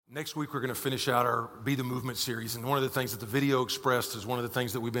Next week, we're going to finish out our Be the Movement series. And one of the things that the video expressed is one of the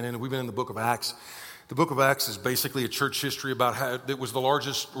things that we've been in. We've been in the book of Acts. The book of Acts is basically a church history about how it was the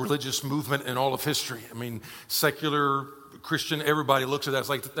largest religious movement in all of history. I mean, secular, Christian, everybody looks at that. It's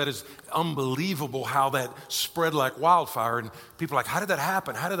like, that is unbelievable how that spread like wildfire. And people are like, how did that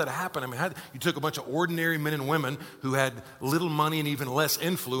happen? How did that happen? I mean, you took a bunch of ordinary men and women who had little money and even less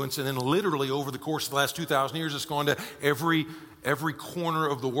influence. And then literally over the course of the last 2,000 years, it's gone to every corner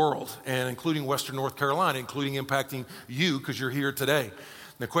of the world, and including Western North Carolina, including impacting you because you're here today.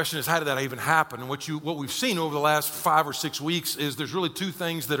 And the question is, how did that even happen? And what we've seen over the last 5 or 6 weeks is there's really two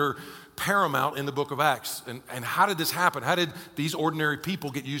things that are paramount in the book of Acts. And how did this happen? How did these ordinary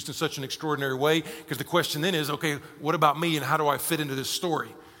people get used in such an extraordinary way? Because the question then is, okay, what about me and how do I fit into this story?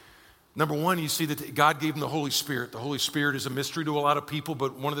 Number one, you see that God gave them the Holy Spirit. The Holy Spirit is a mystery to a lot of people,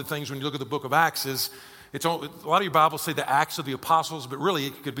 but one of the things when you look at the book of Acts is, a lot of your Bibles say the Acts of the Apostles, but really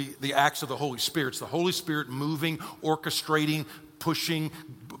it could be the Acts of the Holy Spirit. It's the Holy Spirit moving, orchestrating, pushing,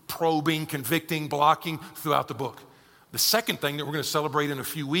 probing, convicting, blocking throughout the book. The second thing that we're going to celebrate in a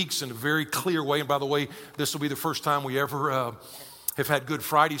few weeks in a very clear way, and by the way, this will be the first time we ever have had Good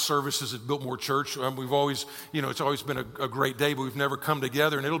Friday services at Biltmore Church. We've always, it's always been a great day, but we've never come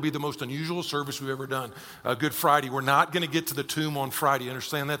together, and it'll be the most unusual service we've ever done. Good Friday. We're not going to get to the tomb on Friday.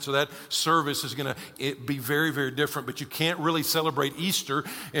 Understand that? So that service is going to be very, very different, but you can't really celebrate Easter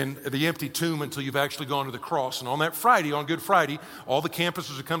and the empty tomb until you've actually gone to the cross. And on that Friday, on Good Friday, all the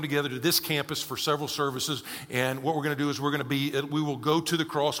campuses will come together to this campus for several services, and what we're going to do is we will go to the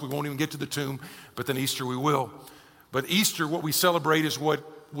cross. We won't even get to the tomb, but then Easter we will. But Easter, what we celebrate is what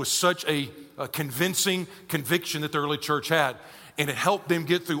was such a convincing conviction that the early church had. And it helped them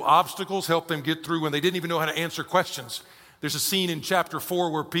get through obstacles, helped them get through when they didn't even know how to answer questions. There's a scene in chapter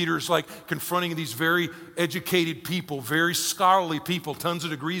 4 where Peter's like confronting these very educated people, very scholarly people, tons of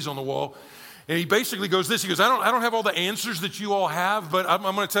degrees on the wall. And he basically goes this, he goes, I don't have all the answers that you all have, but I'm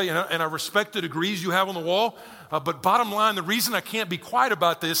going to tell you, and I respect the degrees you have on the wall, but bottom line, the reason I can't be quiet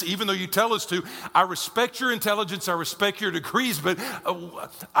about this, even though you tell us to, I respect your intelligence, I respect your degrees, but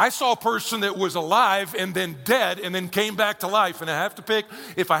I saw a person that was alive and then dead and then came back to life, and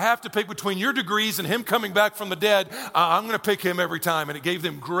if I have to pick between your degrees and him coming back from the dead, I'm going to pick him every time, and it gave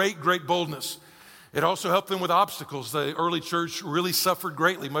them great, great boldness. It also helped them with obstacles. The early church really suffered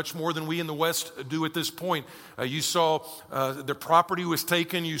greatly, much more than we in the West do at this point. You saw their property was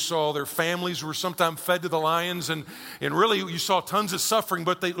taken. You saw their families were sometimes fed to the lions. And really, you saw tons of suffering.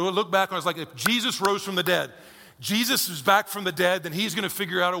 But they look back and it's like, if Jesus rose from the dead, Jesus is back from the dead, then he's going to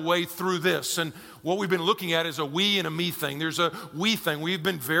figure out a way through this. And what we've been looking at is a we and a me thing. There's a we thing. We've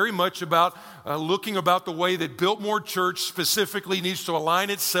been very much about looking about the way that Biltmore Church specifically needs to align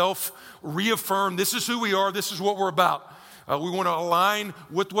itself, reaffirm this is who we are, this is what we're about. We want to align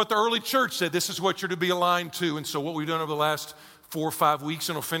with what the early church said. This is what you're to be aligned to. And so what we've done over the last 4 or 5 weeks,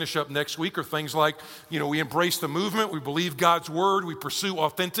 and we'll finish up next week, are things like, we embrace the movement, we believe God's word, we pursue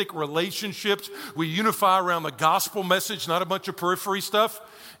authentic relationships, we unify around the gospel message, not a bunch of periphery stuff.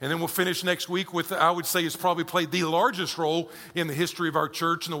 And then we'll finish next week with, I would say, has probably played the largest role in the history of our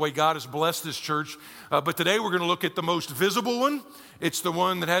church and the way God has blessed this church. But today we're going to look at the most visible one. It's the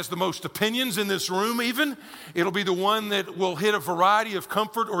one that has the most opinions in this room even. It'll be the one that will hit a variety of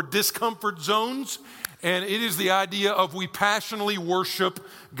comfort or discomfort zones. And it is the idea of we passionately worship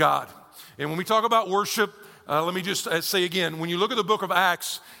God. And when we talk about worship, let me just say again, when you look at the book of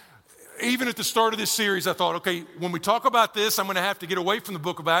Acts, even at the start of this series, I thought, okay, when we talk about this, I'm going to have to get away from the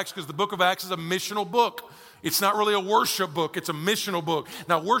book of Acts because the book of Acts is a missional book. It's not really a worship book. It's a missional book.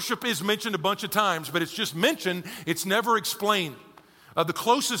 Now, worship is mentioned a bunch of times, but it's just mentioned. It's never explained. The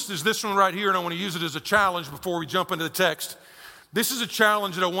closest is this one right here, and I want to use it as a challenge before we jump into the text. This is a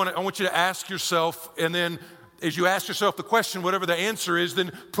challenge that I want you to ask yourself, and then as you ask yourself the question, whatever the answer is,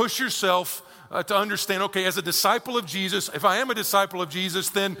 then push yourself to understand, okay, as a disciple of Jesus, if I am a disciple of Jesus,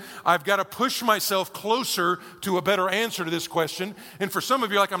 then I've got to push myself closer to a better answer to this question. And for some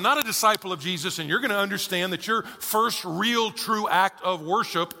of you, like, I'm not a disciple of Jesus, and you're going to understand that your first real true act of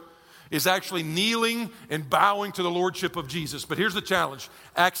worship is actually kneeling and bowing to the lordship of Jesus. But here's the challenge.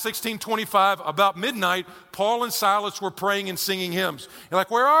 Acts 16:25, about midnight, Paul and Silas were praying and singing hymns. You're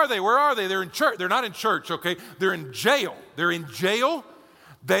like, where are they? Where are they? They're in church. They're not in church, okay? They're in jail. They're in jail.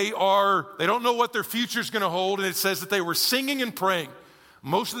 They don't know what their future's going to hold, and it says that they were singing and praying.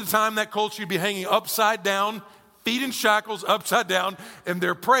 Most of the time, that culture, you'd be hanging upside down, feet in shackles, upside down, and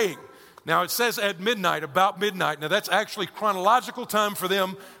they're praying. Now, it says at midnight, about midnight. Now, that's actually chronological time for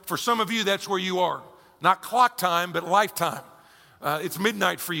them. For some of you, that's where you are. Not clock time, but lifetime. It's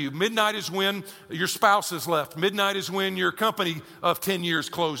midnight for you. Midnight is when your spouse has left. Midnight is when your company of 10 years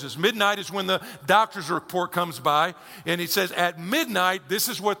closes. Midnight is when the doctor's report comes by. And it says at midnight, this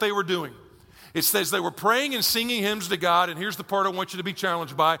is what they were doing. It says they were praying and singing hymns to God. And here's the part I want you to be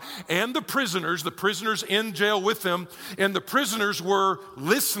challenged by. And the prisoners in jail with them, and the prisoners were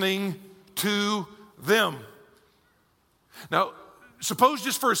listening to them. Now, suppose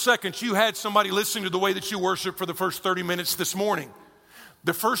just for a second you had somebody listening to the way that you worship for the first 30 minutes this morning.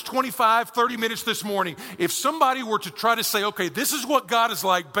 The first 25, 30 minutes this morning. If somebody were to try to say, okay, this is what God is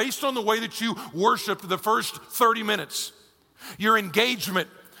like based on the way that you worshiped the first 30 minutes. Your engagement,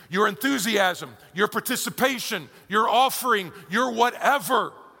 your enthusiasm, your participation, your offering, your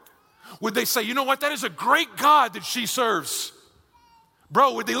whatever. Would they say, you know what, that is a great God that she serves?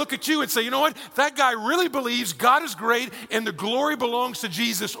 Bro, would they look at you and say, you know what, that guy really believes God is great and the glory belongs to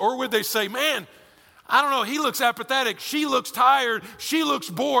Jesus? Or would they say, man, I don't know, he looks apathetic, she looks tired, she looks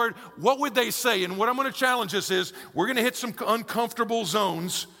bored. What would they say? And what I'm going to challenge us is we're going to hit some uncomfortable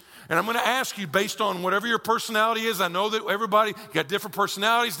zones. And I'm going to ask you based on whatever your personality is. I know that everybody got different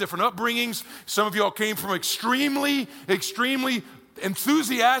personalities, different upbringings. Some of y'all came from extremely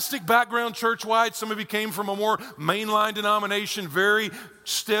enthusiastic background church-wide. Some of you came from a more mainline denomination, very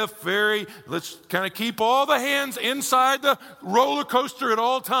stiff, let's kind of keep all the hands inside the roller coaster at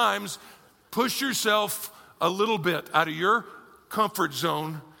all times. Push yourself a little bit out of your comfort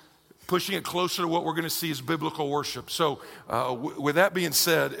zone, pushing it closer to what we're going to see as biblical worship. So with that being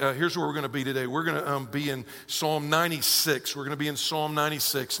said, here's where we're going to be today. We're going to be in Psalm 96. We're going to be in Psalm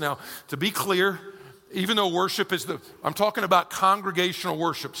 96. Now, to be clear, even though worship is I'm talking about congregational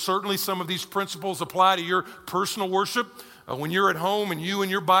worship. Certainly some of these principles apply to your personal worship. When you're at home and you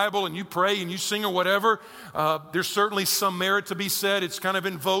and your Bible and you pray and you sing or whatever, there's certainly some merit to be said. It's kind of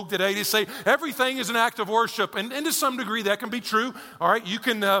in vogue today to say everything is an act of worship. And to some degree that can be true. All right, you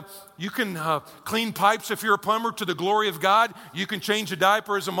can clean pipes if you're a plumber to the glory of God. You can change a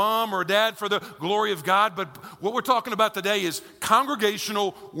diaper as a mom or a dad for the glory of God. But what we're talking about today is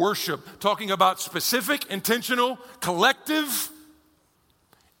congregational worship. Talking about specific, intentional, collective,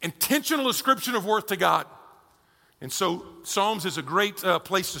 intentional ascription of worth to God. And so Psalms is a great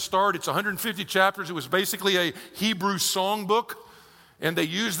place to start. It's 150 chapters. It was basically a Hebrew song book. And they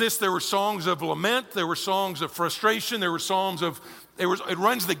used this. There were songs of lament. There were songs of frustration. There were songs of, it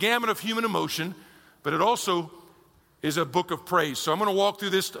runs the gamut of human emotion, but it also is a book of praise. So I'm going to walk through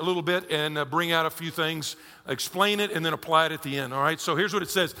this a little bit and bring out a few things, explain it, and then apply it at the end. All right, so here's what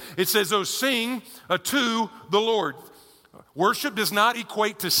it says. It says, oh, sing to the Lord. Worship does not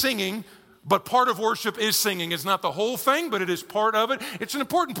equate to singing, but part of worship is singing. It's not the whole thing, but it is part of it. It's an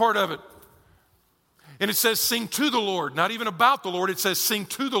important part of it. And it says sing to the Lord, not even about the Lord. It says sing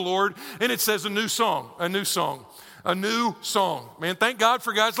to the Lord, and it says a new song. Man, thank God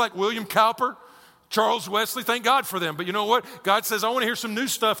for guys like William Cowper, Charles Wesley. Thank God for them. But you know what? God says, I want to hear some new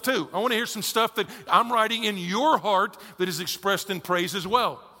stuff too. I want to hear some stuff that I'm writing in your heart that is expressed in praise as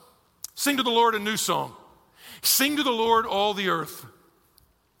well. Sing to the Lord a new song. Sing to the Lord all the earth.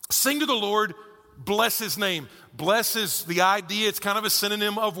 Sing to the Lord, bless his name. Bless is the idea, it's kind of a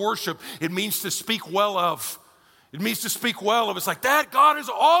synonym of worship. It means to speak well of. It means to speak well of. It's like, that God is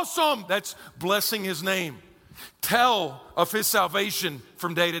awesome. That's blessing his name. Tell of his salvation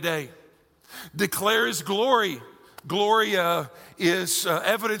from day to day. Declare his glory. Glory is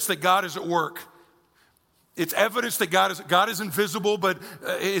evidence that God is at work. It's evidence that God is invisible, but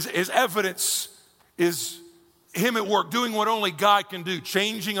his evidence is him at work, doing what only God can do,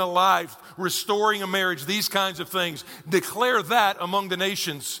 changing a life, restoring a marriage, these kinds of things. Declare that among the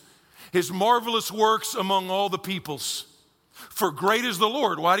nations, his marvelous works among all the peoples. For great is the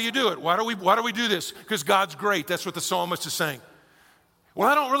Lord. Why do you do it? Why do we do this? Because God's great. That's what the psalmist is saying. Well,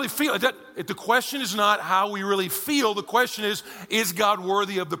 I don't really feel it. The question is not how we really feel. The question is God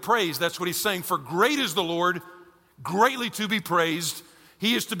worthy of the praise? That's what he's saying. For great is the Lord, greatly to be praised.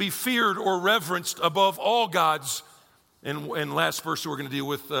 He is to be feared or reverenced above all gods. And last verse we're going to deal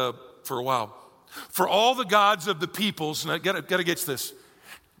with for a while. For all the gods of the peoples, and I got to get this.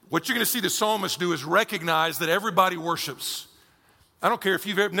 What you're going to see the psalmist do is recognize that everybody worships. I don't care if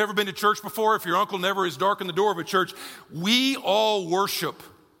you've never been to church before, if your uncle never has darkened the door of a church. We all worship.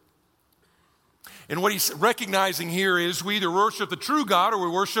 And what he's recognizing here is we either worship the true God or we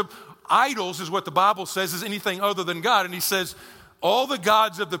worship idols, is what the Bible says, is anything other than God. And he says, all the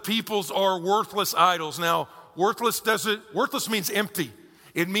gods of the peoples are worthless idols. Now, worthless means empty.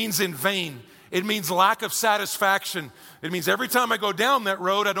 It means in vain. It means lack of satisfaction. It means every time I go down that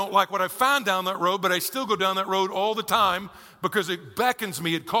road, I don't like what I found down that road, but I still go down that road all the time because it beckons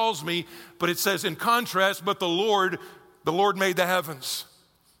me, it calls me. But it says in contrast, but the Lord the Lord made the heavens.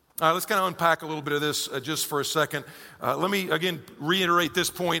 All right, let's kind of unpack a little bit of this just for a second. Let me, again, reiterate this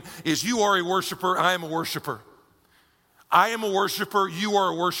point, is you are a worshiper, I am a worshiper. I am a worshiper, you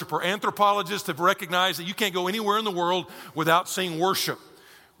are a worshiper. Anthropologists have recognized that you can't go anywhere in the world without seeing worship.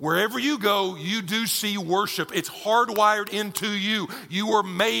 Wherever you go, you do see worship. It's hardwired into you. You were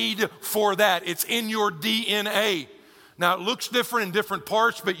made for that. It's in your DNA. Now, it looks different in different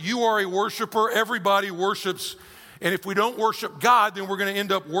parts, but you are a worshiper. Everybody worships. And if we don't worship God, then we're going to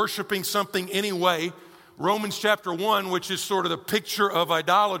end up worshiping something anyway. Romans chapter 1, which is sort of the picture of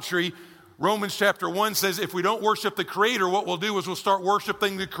idolatry, Romans chapter 1 says if we don't worship the Creator, what we'll do is we'll start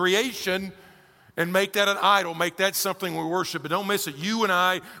worshiping the creation and make that an idol, make that something we worship. But don't miss it. You and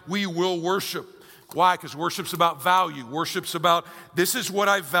I, we will worship. Why? Because worship's about value. Worship's about, this is what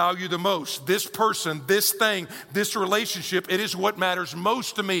I value the most. This person, this thing, this relationship, it is what matters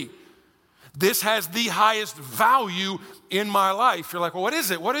most to me. This has the highest value in my life. You're like, well, what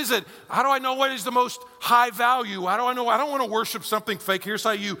is it? What is it? How do I know what is the most high value? How do I know? I don't want to worship something fake. Here's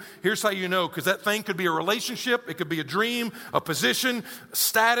how you know, because that thing could be a relationship. It could be a dream, a position,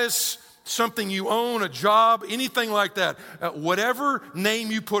 status, something you own, a job, anything like that. Whatever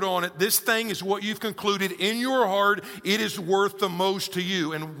name you put on it, this thing is what you've concluded in your heart. It is worth the most to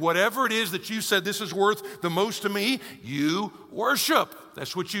you. And whatever it is that you said, this is worth the most to me, you worship.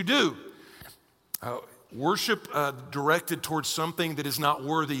 That's what you do. Worship directed towards something that is not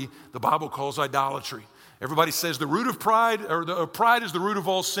worthy, the Bible calls idolatry. Everybody says the root of pride, or pride is the root of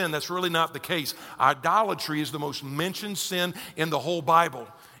all sin. That's really not the case. Idolatry is the most mentioned sin in the whole Bible.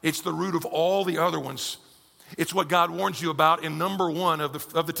 It's the root of all the other ones. It's what God warns you about in number 1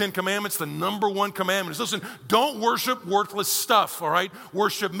 of the 10 commandments. The number 1 commandment is, listen, don't worship worthless stuff, all right?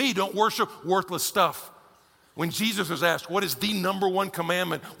 Worship me, don't worship worthless stuff. When Jesus was asked, what is the number 1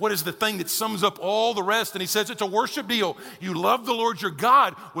 commandment? What is the thing that sums up all the rest? And he says, it's a worship deal. You love the Lord your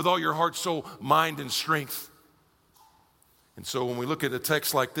God with all your heart, soul, mind, and strength. And so when we look at a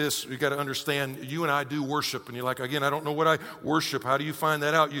text like this, we got to understand you and I do worship. And you're like, again, I don't know what I worship. How do you find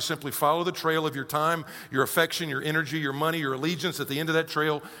that out? You simply follow the trail of your time, your affection, your energy, your money, your allegiance. At the end of that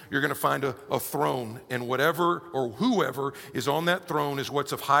trail, you're going to find a throne. And whatever or whoever is on that throne is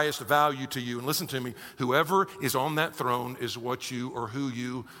what's of highest value to you. And listen to me, whoever is on that throne is what you or who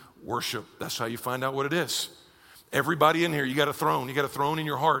you worship. That's how you find out what it is. Everybody in here, you got a throne. You got a throne in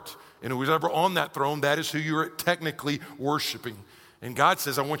your heart. And who's ever on that throne, that is who you're technically worshiping. And God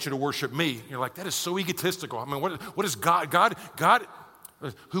says, I want you to worship me. And you're like, that is so egotistical. I mean, what is God? God,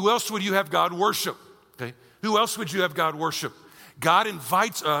 who else would you have God worship? Okay? Who else would you have God worship? God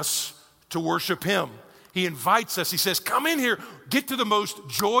invites us to worship him. He invites us. He says, come in here, get to the most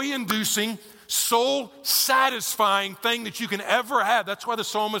joy-inducing, soul-satisfying thing that you can ever have. That's why the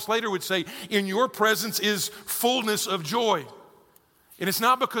psalmist later would say, in your presence is fullness of joy. And it's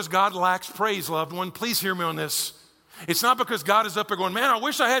not because God lacks praise, loved one. Please hear me on this. It's not because God is up there going, man, I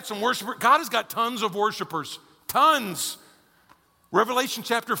wish I had some worshipers. God has got tons of worshipers, tons. Revelation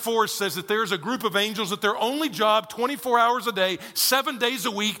chapter 4 says that there's a group of angels that their only job 24 hours a day, 7 days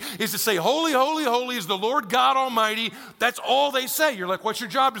a week is to say, holy, holy, holy is the Lord God Almighty. That's all they say. You're like, what's your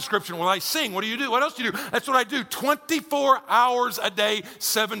job description? Well, I sing. What do you do? What else do you do? That's what I do. 24 hours a day,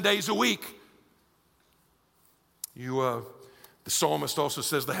 7 days a week. The psalmist also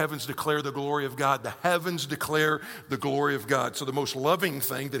says the heavens declare the glory of God. The heavens declare the glory of God. So the most loving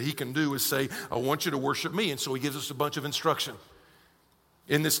thing that he can do is say, I want you to worship me. And so he gives us a bunch of instruction.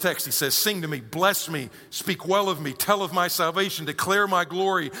 In this text, he says, sing to me, bless me, speak well of me, tell of my salvation, declare my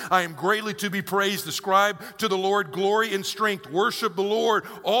glory. I am greatly to be praised. Ascribe to the Lord glory and strength. Worship the Lord,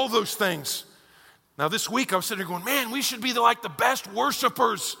 all those things. Now this week I was sitting there going, man, we should be like the best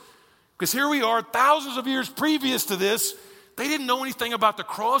worshipers. Because here we are, thousands of years previous to this. They didn't know anything about the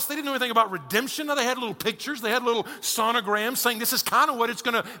cross. They didn't know anything about redemption. Now, they had little pictures. They had little sonograms saying this is kind of what it's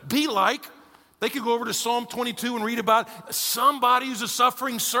going to be like. They could go over to Psalm 22 and read about somebody who's a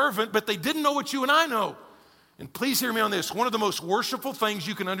suffering servant, but they didn't know what you and I know. And please hear me on this. One of the most worshipful things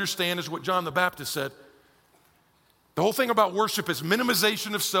you can understand is what John the Baptist said. The whole thing about worship is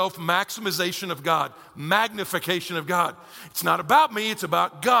minimization of self, maximization of God, magnification of God. It's not about me, it's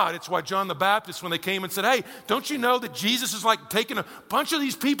about God. It's why John the Baptist, when they came and said, hey, don't you know that Jesus is like taking a bunch of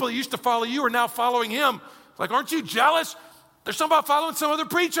these people that used to follow you are now following him? Like, aren't you jealous? There's something about following some other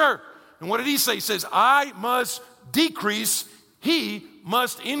preacher. And what did he say? He says, I must decrease, he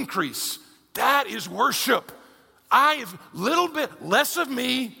must increase. That is worship. I have a little bit less of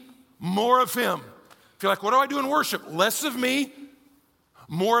me, more of him. If you're like, what do I do in worship? Less of me,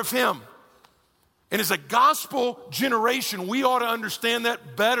 more of him. And as a gospel generation, we ought to understand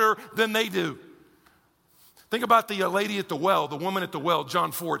that better than they do. Think about the lady at the well, the woman at the well,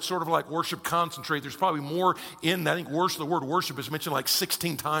 John 4. It's sort of like worship concentrate. There's probably more in that. I think the word worship is mentioned like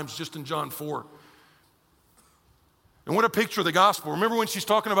 16 times just in John 4. And what a picture of the gospel. Remember when she's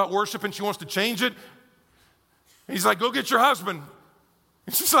talking about worship and she wants to change it? He's like, go get your husband.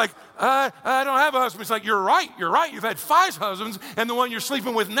 And she's like, I don't have a husband. He's like, you're right. You've had 5 husbands, and the one you're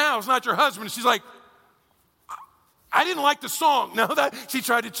sleeping with now is not your husband. And she's like, I didn't like the song. No, she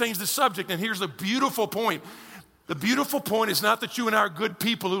tried to change the subject. And here's the beautiful point. The beautiful point is not that you and I are good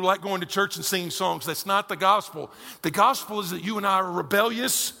people who like going to church and singing songs. That's not the gospel. The gospel is that you and I are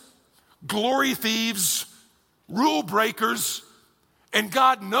rebellious, glory thieves, rule breakers, and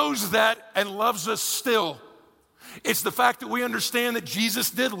God knows that and loves us still. It's the fact that we understand that Jesus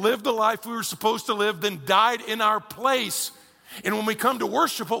did live the life we were supposed to live, then died in our place. And when we come to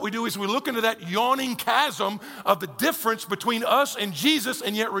worship, what we do is we look into that yawning chasm of the difference between us and Jesus,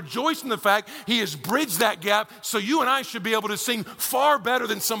 and yet rejoice in the fact he has bridged that gap, so you and I should be able to sing far better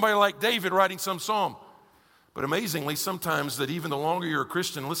than somebody like David writing some psalm. But amazingly, sometimes that even the longer you're a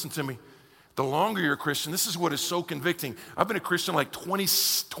Christian, listen to me, the longer you're a Christian, this is what is so convicting. I've been a Christian like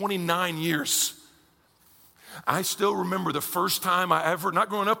 29 years. I still remember the first time I ever, not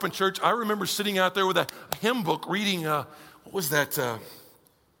growing up in church, I remember sitting out there with a hymn book reading, what was that? There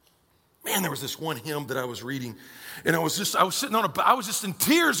was this one hymn that I was reading, and I was just in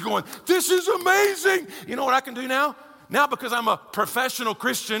tears going, this is amazing. You know what I can do now? Now, because I'm a professional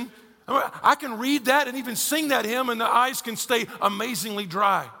Christian, I can read that and even sing that hymn, and the eyes can stay amazingly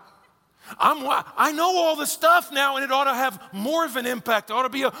dry. I know all the stuff now, and it ought to have more of an impact. I ought to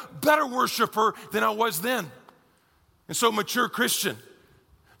be a better worshiper than I was then. And so, mature Christian,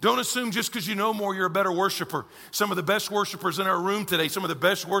 don't assume just because you know more, you're a better worshiper. Some of the best worshipers in our room today, some of the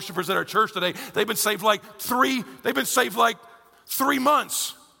best worshipers at our church today, they've been saved like 3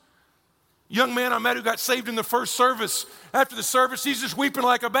 months. Young man I met who got saved in the first service. After the service, he's just weeping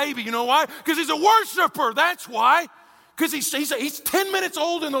like a baby. You know why? Because he's a worshiper. That's why. Because he's 10 minutes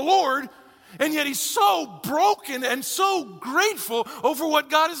old in the Lord, and yet he's so broken and so grateful over what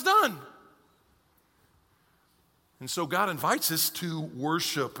God has done. And so God invites us to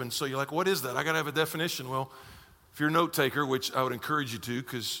worship. And so you're like, what is that? I got to have a definition. Well, if you're a note taker, which I would encourage you to,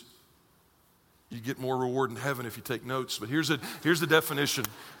 because you get more reward in heaven if you take notes. But here's the definition.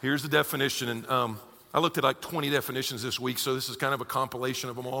 Here's the definition. And I looked at like 20 definitions this week, so this is kind of a compilation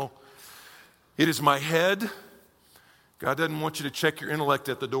of them all. It is my head. God doesn't want you to check your intellect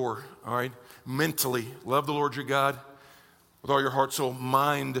at the door, all right? Mentally, love the Lord your God with all your heart, soul,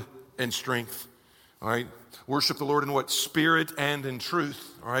 mind, and strength, all right? Worship the Lord in what? Spirit and in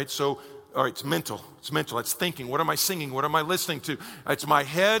truth, all right? So, all right, it's mental. It's mental. It's thinking. What am I singing? What am I listening to? It's my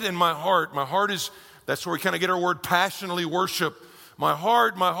head and my heart. My heart is, that's where we kind of get our word passionately worship. My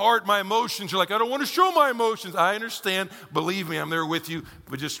heart, my emotions. You're like, I don't want to show my emotions. I understand. Believe me, I'm there with you.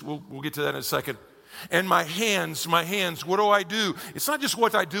 But we'll get to that in a second. And my hands, what do I do? It's not just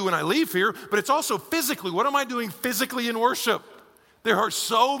what I do when I leave here, but it's also physically. What am I doing physically in worship? There are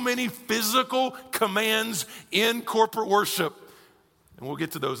so many physical commands in corporate worship. And we'll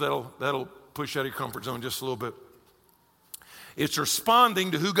get to those. That'll push you out of your comfort zone just a little bit. It's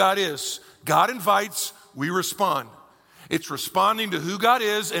responding to who God is. God invites, we respond. It's responding to who God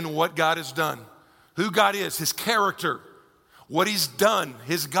is and what God has done. Who God is, his character, what he's done,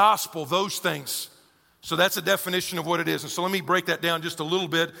 his gospel, those things. So that's a definition of what it is. And so let me break that down just a little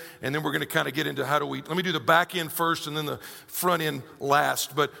bit, and then we're going to kind of get into let me do the back end first and then the front end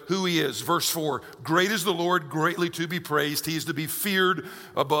last. But who he is, verse 4, great is the Lord, greatly to be praised. He is to be feared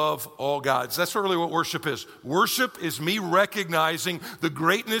above all gods. That's really what worship is. Worship is me recognizing the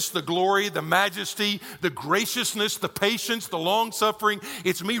greatness, the glory, the majesty, the graciousness, the patience, the long suffering.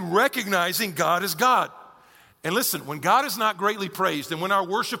 It's me recognizing God is God. And listen, when God is not greatly praised and when our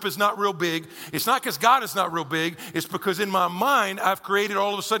worship is not real big, it's not because God is not real big. It's because in my mind, I've created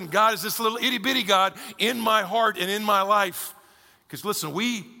all of a sudden God is this little itty bitty God in my heart and in my life. Because listen,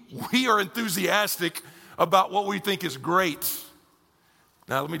 we are enthusiastic about what we think is great.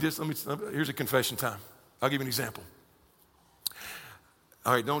 Now, here's a confession time. I'll give you an example.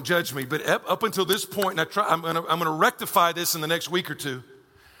 All right, don't judge me, but up until this point, and I'm going to rectify this in the next week or two,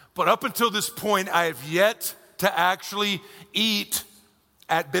 but up until this point, I have yet to actually eat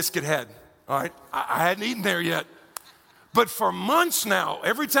at Biscuit Head, all right? I hadn't eaten there yet. But for months now,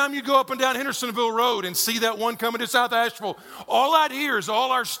 every time you go up and down Hendersonville Road and see that one coming to South Asheville, all I'd hear is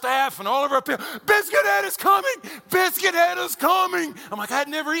all our staff and all of our people, Biscuit Head is coming, Biscuit Head is coming. I'm like, I'd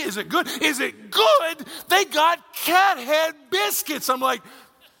never eat. Is it good? Is it good? They got cat head biscuits. I'm like,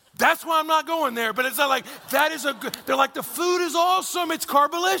 That's why I'm not going there. But it's not like, that is a good, they're like, the food is awesome. It's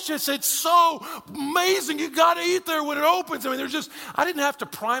carbolicious. It's so amazing. You got to eat there when it opens. I mean, I didn't have to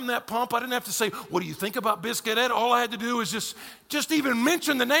prime that pump. I didn't have to say, what do you think about Biscuit Head? All I had to do was just even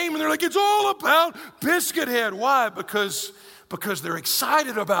mention the name. And they're like, it's all about Biscuit Head. Why? Because they're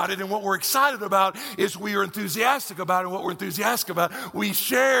excited about it. And what we're excited about is we are enthusiastic about it. And what we're enthusiastic about, we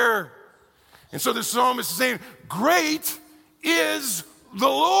share. And so the psalmist is saying, great is the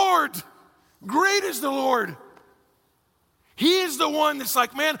Lord. Great is the Lord. He is the one that's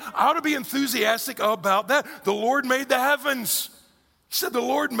like, man, I ought to be enthusiastic about that. The Lord made the heavens. He said the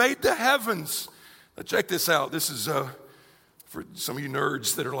Lord made the heavens. Now check this out. This is for some of you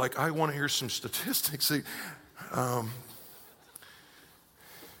nerds that are like, I want to hear some statistics. See,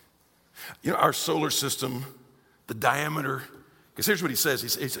 our solar system, the diameter, because here's what he says.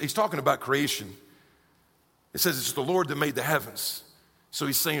 He's talking about creation. It says it's the Lord that made the heavens. So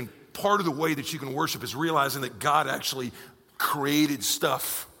he's saying part of the way that you can worship is realizing that God actually created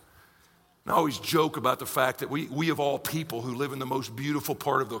stuff. And I always joke about the fact that we of all people who live in the most beautiful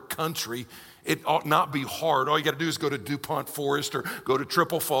part of the country, it ought not be hard. All you got to do is go to DuPont Forest or go to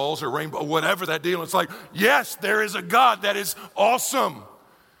Triple Falls or Rainbow, whatever that deal. It's like, yes, there is a God that is awesome.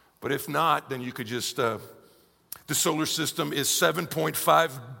 But if not, then you could just, the solar system is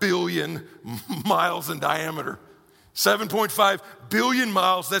 7.5 billion miles in diameter. 7.5 billion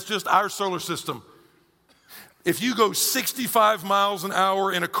miles, that's just our solar system. If you go 65 miles an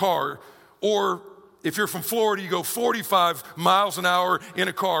hour in a car, or if you're from Florida, you go 45 miles an hour in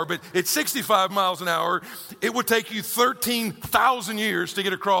a car, but at 65 miles an hour, it would take you 13,000 years to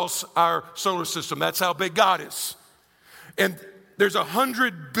get across our solar system. That's how big God is. And there's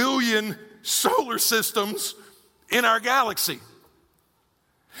 100 billion solar systems in our galaxy.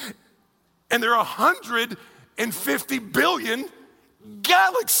 And there are 150 billion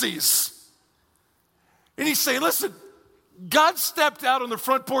galaxies. And he's saying, listen, God stepped out on the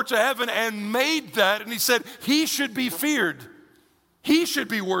front porch of heaven and made that, and he said he should be feared. He should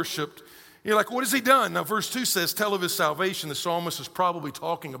be worshiped. You're like, what has he done? Now, verse 2 says, tell of his salvation. The psalmist is probably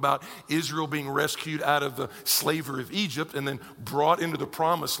talking about Israel being rescued out of the slavery of Egypt and then brought into the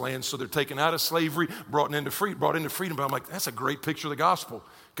promised land. So they're taken out of slavery, brought into freedom. But I'm like, that's a great picture of the gospel.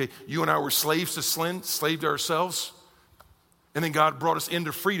 Okay, you and I were slaves to sin, slave to ourselves. And then God brought us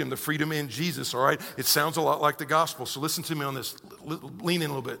into freedom, the freedom in Jesus, all right? It sounds a lot like the gospel. So listen to me on this. Lean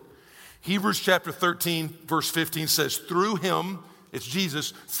in a little bit. Hebrews chapter 13, verse 15 says, through him, it's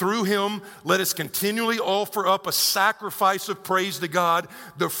Jesus, through him, let us continually offer up a sacrifice of praise to God,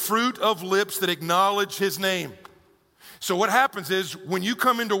 the fruit of lips that acknowledge his name. So what happens is when you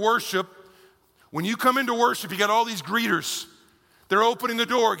come into worship, you got all these greeters. They're opening the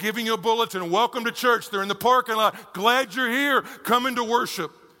door, giving you a bulletin, welcome to church. They're in the parking lot, glad you're here, come into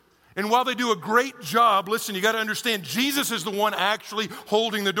worship. And while they do a great job, listen, you got to understand, Jesus is the one actually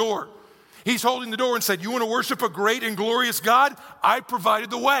holding the door. He's holding the door and said, you want to worship a great and glorious God? I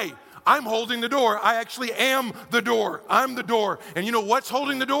provided the way. I'm holding the door. I actually am the door. I'm the door. And you know what's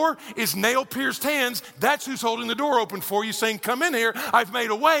holding the door? Is nail-pierced hands. That's who's holding the door open for you, saying, come in here. I've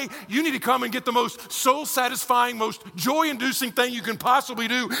made a way. You need to come and get the most soul-satisfying, most joy-inducing thing you can possibly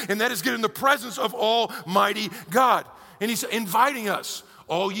do, and that is get in the presence of Almighty God. And he's inviting us,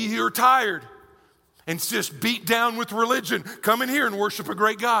 all ye who are tired and just beat down with religion, come in here and worship a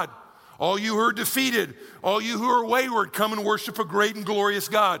great God. All you who are defeated, all you who are wayward, come and worship a great and glorious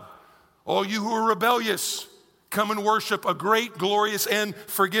God. All you who are rebellious, come and worship a great, glorious, and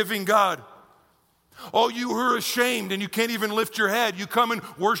forgiving God. All you who are ashamed and you can't even lift your head, you come and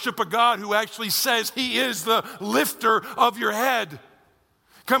worship a God who actually says he is the lifter of your head.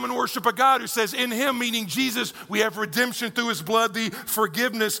 Come and worship a God who says in him, meaning Jesus, we have redemption through his blood, the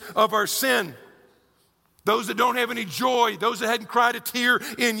forgiveness of our sin. Those that don't have any joy, those that hadn't cried a tear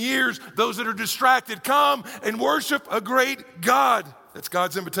in years, those that are distracted, come and worship a great God. That's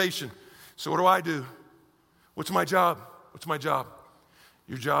God's invitation. So what do? What's my job? What's my job?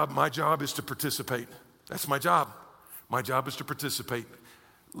 Your job, my job is to participate. That's my job. My job is to participate.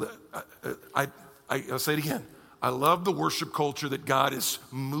 I'll say it again. I love the worship culture that God is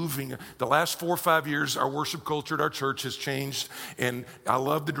moving. The last 4 or 5 years, our worship culture at our church has changed, and I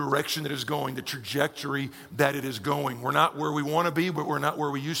love the direction that it's going, the trajectory that it is going. We're not where we want to be, but we're not where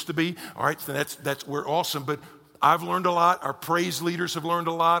we used to be. All right, so we're awesome, but I've learned a lot. Our praise leaders have learned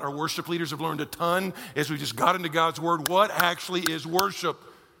a lot. Our worship leaders have learned a ton as we just got into God's word. What actually is worship?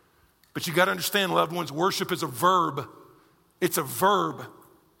 But you got to understand, loved ones, worship is a verb. It's a verb.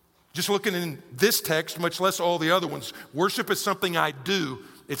 Just looking in this text, much less all the other ones, worship is something I do.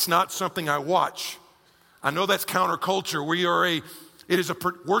 It's not something I watch. I know that's counterculture.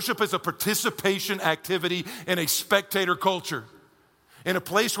 Worship is a participation activity in a spectator culture. In a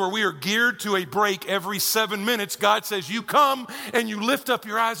place where we are geared to a break every 7 minutes, God says, you come and you lift up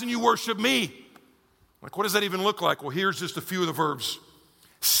your eyes and you worship me. Like, what does that even look like? Well, here's just a few of the verbs.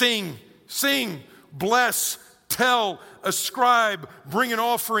 Sing, bless, tell, ascribe, bring an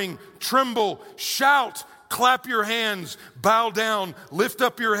offering, tremble, shout, clap your hands, bow down, lift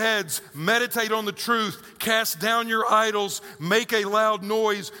up your heads, meditate on the truth, cast down your idols, make a loud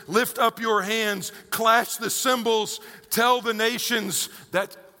noise, lift up your hands, clash the cymbals, tell the nations.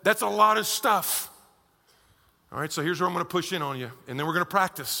 That's a lot of stuff. All right, so here's where I'm going to push in on you, and then we're going to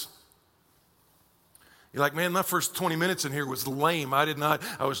practice. You're like, man, my first 20 minutes in here was lame. I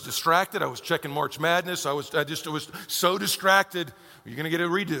was distracted. I was checking March Madness. I was so distracted. You're going to get a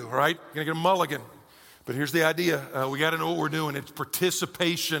redo, all right? You're going to get a mulligan. But here's the idea. We got to know what we're doing. It's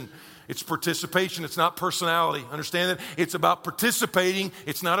participation. It's participation. It's not personality. Understand that? It's about participating.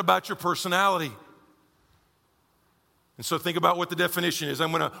 It's not about your personality. And so think about what the definition is.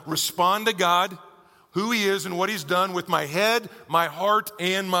 I'm going to respond to God, who he is and what he's done with my head, my heart,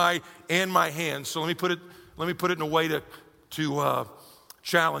 and my hands. So let me put it in a way to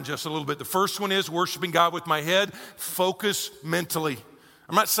challenge us a little bit. The first one is worshiping God with my head. Focus mentally.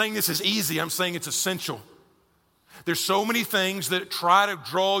 I'm not saying this is easy. I'm saying it's essential. There's so many things that try to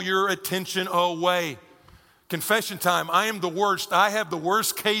draw your attention away. Confession time. I am the worst. I have the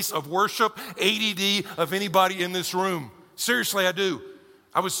worst case of worship, ADD, of anybody in this room. Seriously, I do.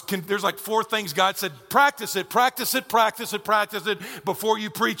 There's like 4 things God said, practice it before you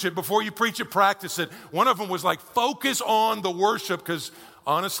preach it. Before you preach it, practice it. One of them was like, focus on the worship, because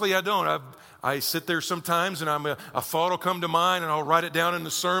honestly, I don't. I sit there sometimes and a thought will come to mind and I'll write it down in the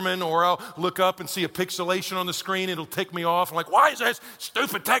sermon, or I'll look up and see a pixelation on the screen. It'll tick me off. I'm like, why is that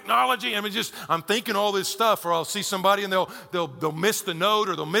stupid technology? I'm thinking all this stuff, or I'll see somebody and they'll miss the note,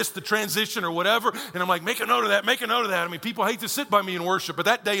 or they'll miss the transition or whatever. And I'm like, make a note of that. People hate to sit by me and worship, but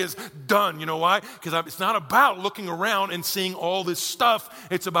that day is done. You know why? Because it's not about looking around and seeing all this stuff.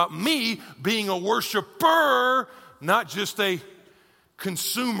 It's about me being a worshiper, not just a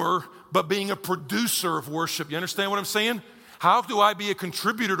consumer, but being a producer of worship. You understand what I'm saying? How do I be a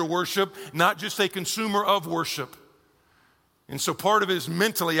contributor to worship, not just a consumer of worship? And so part of it is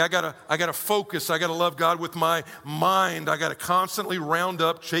mentally, I gotta focus. I gotta love God with my mind. I gotta constantly round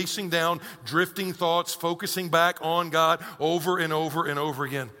up, chasing down drifting thoughts, focusing back on God over and over and over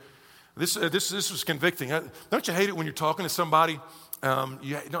again. This was convicting. Don't you hate it when you're talking to somebody? I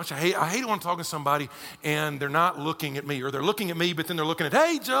hate it when I'm talking to somebody and they're not looking at me, or they're looking at me, but then they're looking at,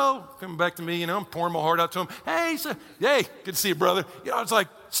 hey, Joe, coming back to me, I'm pouring my heart out to them. Hey, good to see you, brother. It's like,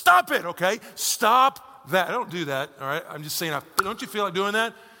 stop it, okay? Stop that. I don't do that, all right? I'm just saying, don't you feel like doing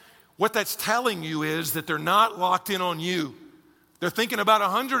that? What that's telling you is that they're not locked in on you. They're thinking about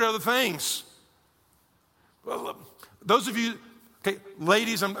 100 other things. Well, those of you, okay,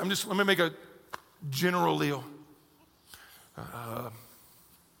 ladies, let me make a general deal.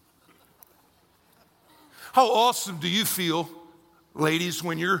 How awesome do you feel, ladies,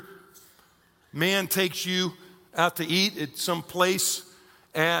 when your man takes you out to eat at some place,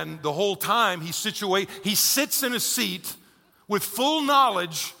 and the whole time he sits in a seat with full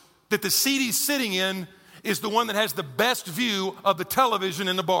knowledge that the seat he's sitting in is the one that has the best view of the television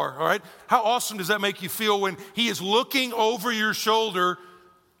in the bar, all right? How awesome does that make you feel when he is looking over your shoulder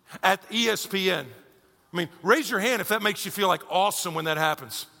at ESPN? Raise your hand if that makes you feel like awesome when that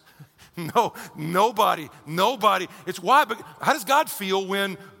happens. No, nobody. It's why, but how does God feel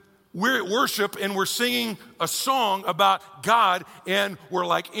when we're at worship and we're singing a song about God and we're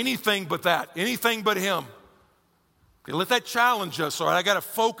like anything but that, anything but him? Okay, let that challenge us, all right? I got to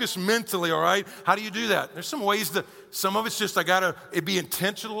focus mentally, all right? How do you do that? There's some ways some of it's just I got to be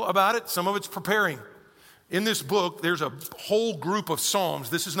intentional about it. Some of it's preparing. In this book, there's a whole group of Psalms.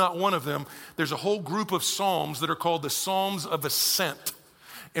 This is not one of them. There's a whole group of Psalms that are called the Psalms of Ascent.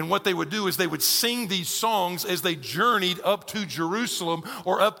 And what they would do is they would sing these songs as they journeyed up to Jerusalem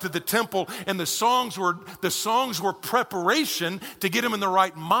or up to the temple. And the songs were preparation to get them in the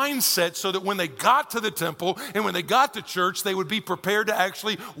right mindset so that when they got to the temple and when they got to church, they would be prepared to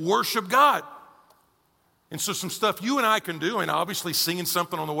actually worship God. And so some stuff you and I can do, and obviously singing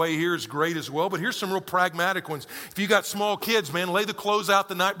something on the way here is great as well, but here's some real pragmatic ones. If you got small kids, man, lay the clothes out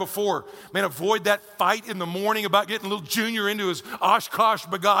the night before. Man, avoid that fight in the morning about getting little Junior into his Oshkosh,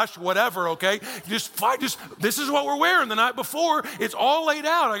 bagosh, whatever, okay? This is what we're wearing the night before. It's all laid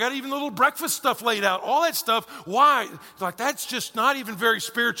out. I got even little breakfast stuff laid out, all that stuff. Why? Like, that's just not even very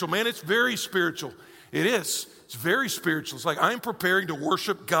spiritual, man. It's very spiritual. It is. It's very spiritual. It's like I'm preparing to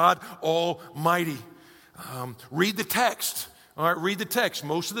worship God Almighty. Read the text. All right, read the text.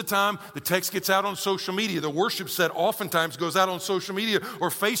 Most of the time, the text gets out on social media. The worship set oftentimes goes out on social media or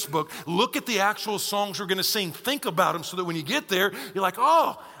Facebook. Look at the actual songs we're going to sing. Think about them so that when you get there, you're like,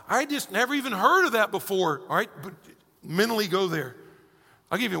 oh, I just never even heard of that before. All right, but mentally go there.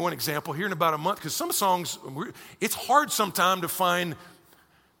 I'll give you one example here in about a month, because some songs, it's hard sometimes to find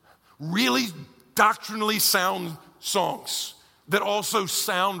really doctrinally sound songs that also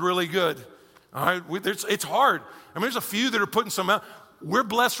sound really good. All right, it's hard. I mean, there's a few that are putting some out. We're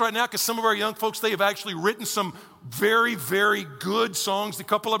blessed right now because some of our young folks, they have actually written some very, very good songs. A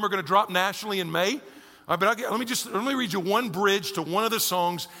couple of them are going to drop nationally in May. But let me read you one bridge to one of the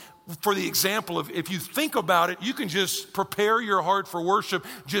songs for the example of, if you think about it, you can just prepare your heart for worship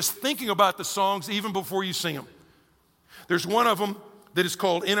just thinking about the songs even before you sing them. There's one of them that is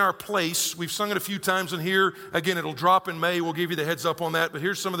called In Our Place. We've sung it a few times in here. Again, it'll drop in May. We'll give you the heads up on that. But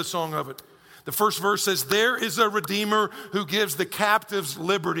here's some of the song of it. The first verse says, there is a Redeemer who gives the captives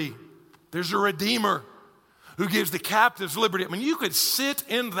liberty. There's a Redeemer who gives the captives liberty. I mean, you could sit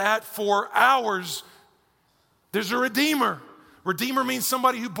in that for hours. There's a Redeemer. Redeemer means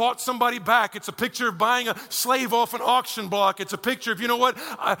somebody who bought somebody back. It's a picture of buying a slave off an auction block. It's a picture of, you know what,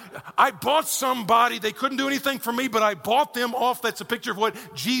 I bought somebody. They couldn't do anything for me, but I bought them off. That's a picture of what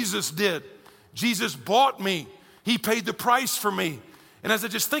Jesus did. Jesus bought me. He paid the price for me. And as I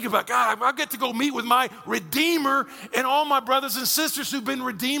just think about, God, I get to go meet with my Redeemer and all my brothers and sisters who've been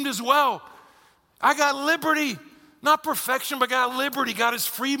redeemed as well. I got liberty, not perfection, but I got liberty. God has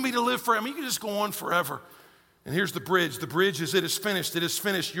freed me to live forever. I mean, you can just go on forever. And here's the bridge. The bridge is, it is finished. It is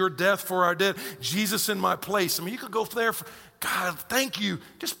finished. Your death for our dead. Jesus in my place. I mean, you could go there for, God, thank you.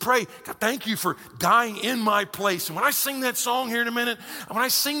 Just pray. God, thank you for dying in my place. And when I sing that song here in a minute, when I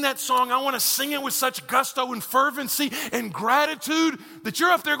sing that song, I want to sing it with such gusto and fervency and gratitude that you're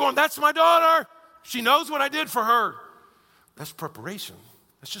up there going, that's my daughter. She knows what I did for her. That's preparation.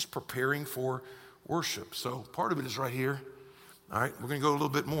 That's just preparing for worship. So part of it is right here. All right, we're going to go a little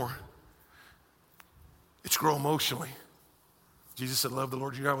bit more. It's grow emotionally. Jesus said, love the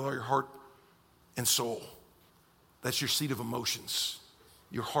Lord your God with all your heart and soul. That's your seat of emotions,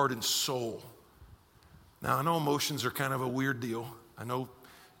 your heart and soul. Now, I know emotions are kind of a weird deal. I know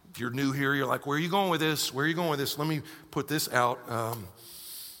if you're new here, you're like, where are you going with this? Where are you going with this? Let me put this out,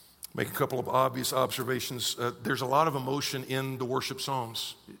 make a couple of obvious observations. There's a lot of emotion in the worship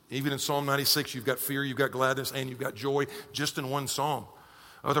songs. Even in Psalm 96, you've got fear, you've got gladness, and you've got joy just in one psalm.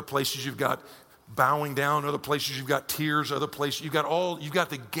 Other places you've got bowing down, other places you've got tears, other places you've got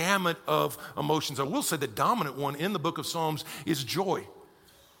the gamut of emotions. I will say the dominant one in the book of Psalms is joy.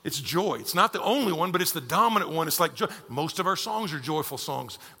 It's joy. It's not the only one, but it's the dominant one. It's like joy. Most of our songs are joyful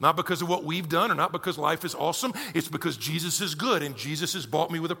songs, not because of what we've done or not because life is awesome. It's because Jesus is good and Jesus has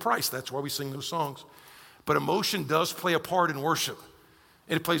bought me with a price. That's why we sing those songs. But emotion does play a part in worship.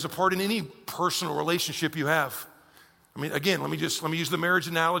 And it plays a part in any personal relationship you have. I mean, again, let me use the marriage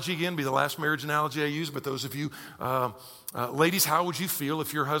analogy again, be the last marriage analogy I use, but those of you, ladies, how would you feel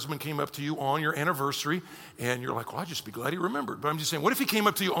if your husband came up to you on your anniversary and you're like, well, I'd just be glad he remembered. But I'm just saying, what if he came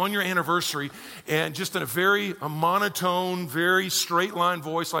up to you on your anniversary and just in a monotone, very straight line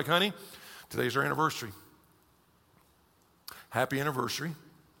voice like, honey, today's our anniversary. Happy anniversary.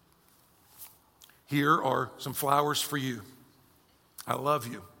 Here are some flowers for you. I love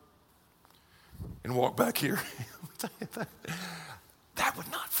you. And walk back here. That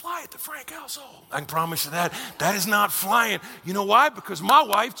would not fly at the Frank household. I can promise you that. That is not flying. You know why? Because my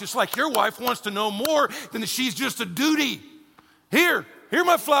wife, just like your wife, wants to know more than that she's just a duty. Here are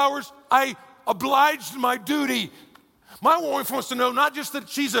my flowers. I obliged my duty. My wife wants to know not just that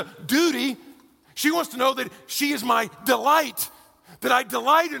she's a duty, she wants to know that she is my delight, that I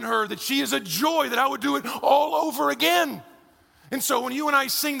delight in her, that she is a joy, that I would do it all over again. And so when you and I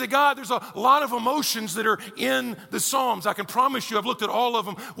sing to God, there's a lot of emotions that are in the Psalms. I can promise you, I've looked at all of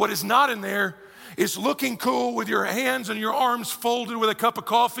them. What is not in there is looking cool with your hands and your arms folded with a cup of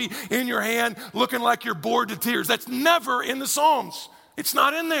coffee in your hand, looking like you're bored to tears. That's never in the Psalms. It's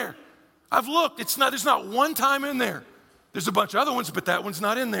not in there. I've looked. There's not one time in there. There's a bunch of other ones, but that one's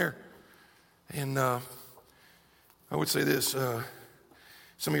not in there. And I would say this.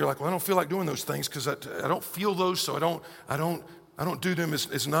 Some of you are like, well, I don't feel like doing those things because I don't feel those, so I don't do them.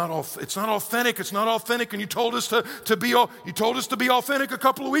 It's not authentic. It's not authentic. And you told us to be authentic a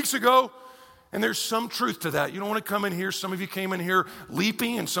couple of weeks ago. And there's some truth to that. You don't want to come in here. Some of you came in here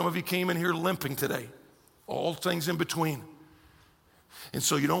leaping, and some of you came in here limping today. All things in between. And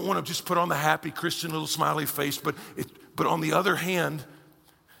so you don't want to just put on the happy Christian little smiley face. But on the other hand,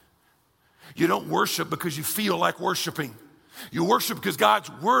 you don't worship because you feel like worshiping. You worship because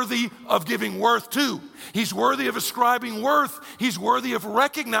God's worthy of giving worth to. He's worthy of ascribing worth. He's worthy of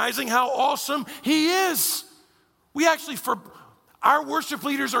recognizing how awesome He is. We actually, our worship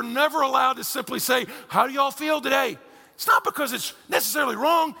leaders are never allowed to simply say, how do y'all feel today? It's not because it's necessarily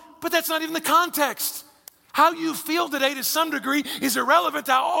wrong, but that's not even the context. How you feel today to some degree is irrelevant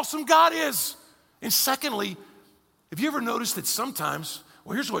to how awesome God is. And secondly, have you ever noticed that sometimes,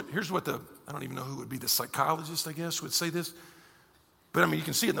 well, here's what I don't even know who would be the psychologist, I guess, would say this. But I mean, you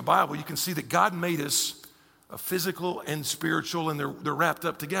can see it in the Bible. You can see that God made us a physical and spiritual, and they're wrapped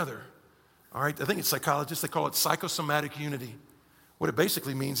up together. All right, I think it's psychologists, they call it psychosomatic unity. What it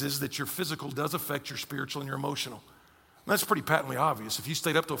basically means is that your physical does affect your spiritual and your emotional. And that's pretty patently obvious. If you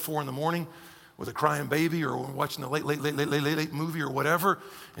stayed up till 4 a.m. with a crying baby or watching a late movie or whatever,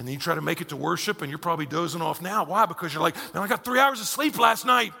 and then you try to make it to worship and you're probably dozing off now. Why? Because you're like, man, I got 3 hours of sleep last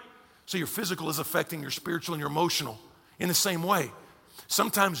night. So your physical is affecting your spiritual and your emotional in the same way.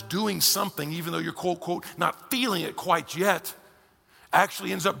 Sometimes doing something, even though you're quote, quote, not feeling it quite yet,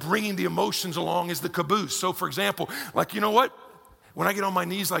 actually ends up bringing the emotions along as the caboose. So for example, like, you know what? When I get on my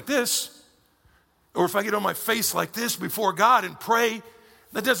knees like this, or if I get on my face like this before God and pray,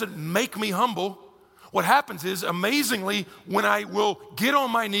 that doesn't make me humble. What happens is, amazingly, when I will get on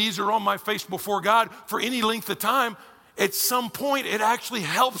my knees or on my face before God for any length of time, at some point it actually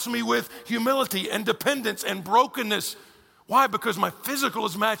helps me with humility and dependence and brokenness. Why? Because my physical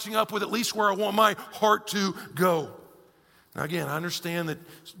is matching up with at least where I want my heart to go. Now again, I understand that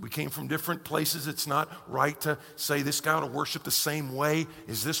we came from different places. It's not right to say this guy ought to worship the same way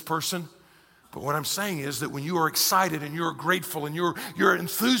as this person. But what I'm saying is that when you are excited and you're grateful and you're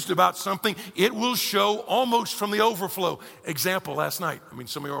enthused about something, it will show almost from the overflow. Example, last night. I mean,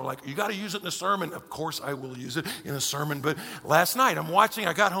 some of you are like, you got to use it in a sermon. Of course I will use it in a sermon. But last night,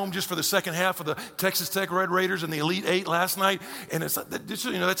 I got home just for the second half of the Texas Tech Red Raiders and the Elite Eight last night. And it's,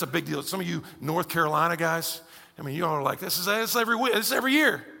 that's a big deal. Some of you North Carolina guys, I mean, you all are like, this is every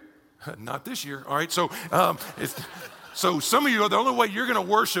year. Not this year. All right. So some of you, the only way you're going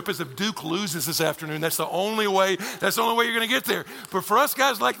to worship is if Duke loses this afternoon. That's the only way you're going to get there. But for us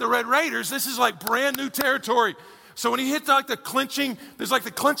guys like the Red Raiders, this is like brand new territory. So when he hit like the clinching, there's like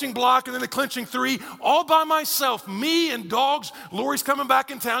the clinching block and then the clinching three, all by myself, me and dogs. Lori's coming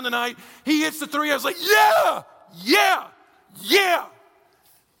back in town tonight. He hits the three. I was like, yeah.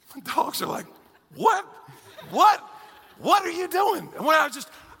 The dogs are like, what are you doing? And when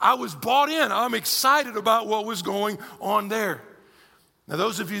I was bought in. I'm excited about what was going on there. Now,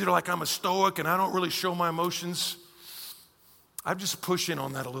 those of you that are like, I'm a stoic and I don't really show my emotions, I just push in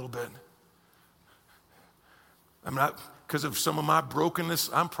on that a little bit. I'm not, because of some of my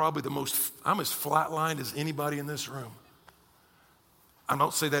brokenness, I'm as flatlined as anybody in this room. I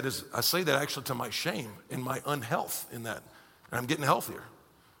say that actually to my shame and my unhealth in that. And I'm getting healthier.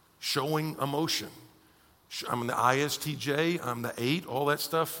 Showing emotion. I'm in the ISTJ, I'm the 8, all that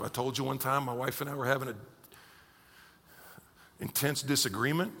stuff. I told you one time my wife and I were having an intense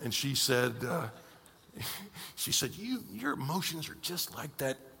disagreement, and she said, your emotions are just like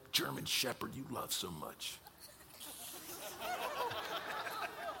that German shepherd you love so much.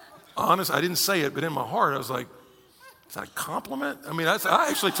 Honest, I didn't say it, but in my heart I was like, is that a compliment? I mean, I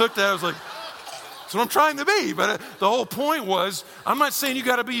actually took that, I was like, that's what I'm trying to be. But the whole point was, I'm not saying you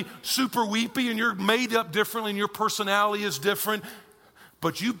got to be super weepy and you're made up differently and your personality is different.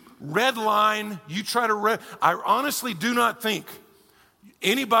 But you try to I honestly do not think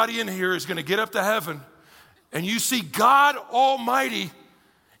anybody in here is going to get up to heaven and you see God Almighty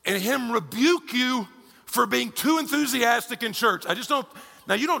and Him rebuke you for being too enthusiastic in church.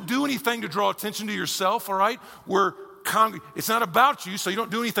 Now you don't do anything to draw attention to yourself, all right? It's not about you, so you don't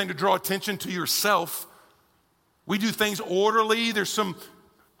do anything to draw attention to yourself. We do things orderly. There's some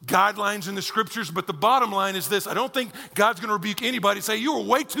guidelines in the scriptures, but the bottom line is this. I don't think God's going to rebuke anybody and say, you were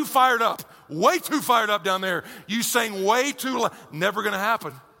way too fired up down there. You sang way too loud. Never going to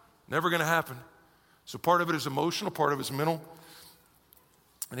happen. Never going to happen. So part of it is emotional, part of it is mental.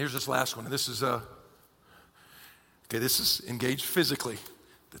 And here's this last one. This is engaged physically.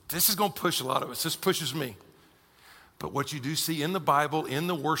 This is going to push a lot of us. This pushes me. But what you do see in the Bible, in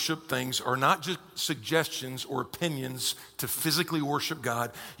the worship things, are not just suggestions or opinions to physically worship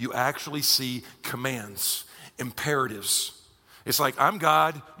God. You actually see commands, imperatives. It's like, I'm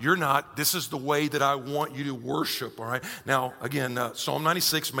God, you're not. This is the way that I want you to worship, all right? Now, again, Psalm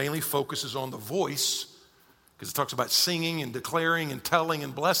 96 mainly focuses on the voice because it talks about singing and declaring and telling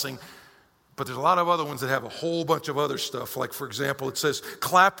and blessing. But there's a lot of other ones that have a whole bunch of other stuff. Like, for example, it says,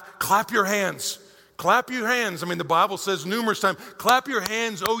 clap your hands. Clap your hands. I mean, the Bible says numerous times, clap your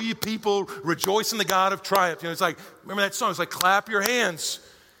hands, O ye people, rejoice in the God of triumph. You know, it's like, remember that song? It's like, clap your hands.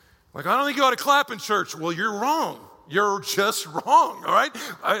 Like, I don't think you ought to clap in church. Well, you're wrong. You're just wrong, all right?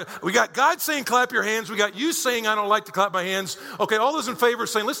 We got God saying clap your hands. We got you saying I don't like to clap my hands. Okay, all those in favor of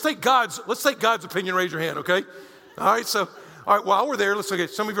saying let's take God's opinion, raise your hand, okay? All right, so, all right, while we're there, let's look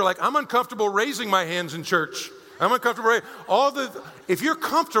at some of you are like, I'm uncomfortable raising my hands in church. I'm uncomfortable. If you're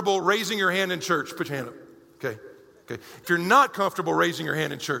comfortable raising your hand in church, put your hand up, okay? If you're not comfortable raising your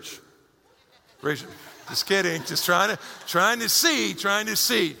hand in church, raise it. Just kidding, just trying to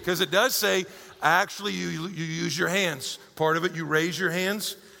see, because it does say, actually, you use your hands. Part of it, you raise your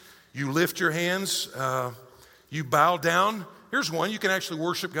hands, you lift your hands, you bow down. Here's one, you can actually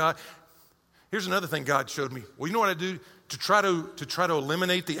worship God. Here's another thing God showed me. Well, you know what I do to try to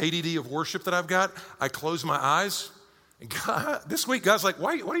eliminate the ADD of worship that I've got? I close my eyes. And God, this week, God's like,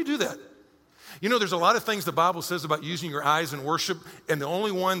 why do you do that? You know, there's a lot of things the Bible says about using your eyes in worship, and the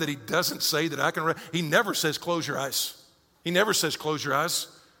only one that he doesn't say that I can he never says close your eyes. He never says close your eyes.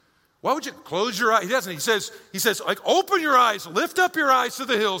 Why would you close your eyes? He doesn't. He says, like, open your eyes, lift up your eyes to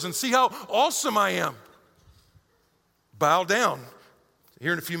the hills and see how awesome I am. Bow down.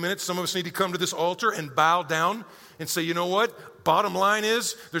 Here in a few minutes, some of us need to come to this altar and bow down and say, you know what? Bottom line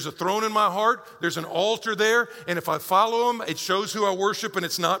is, there's a throne in my heart, there's an altar there, and if I follow him, it shows who I worship, and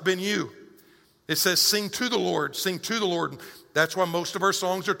it's not been you. It says, sing to the Lord, sing to the Lord. That's why most of our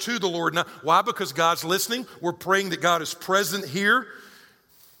songs are to the Lord. Now, why? Because God's listening. We're praying that God is present here.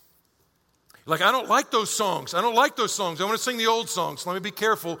 Like, I don't like those songs. I want to sing the old songs. Let me be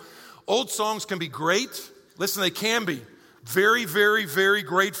careful. Old songs can be great. Listen, they can be. Very, very, very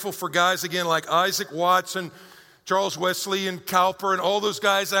grateful for guys, again, like Isaac Watts and Charles Wesley and Cowper and all those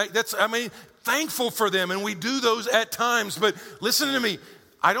guys. Thankful for them, and we do those at times. But listen to me.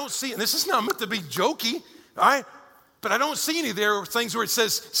 I don't see, and this is not meant to be jokey, all right? But I don't see any there things where it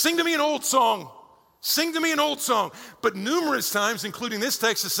says, sing to me an old song. Sing to me an old song. But numerous times, including this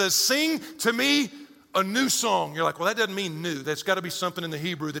text, it says, sing to me a new song. You're like, well, that doesn't mean new. That's got to be something in the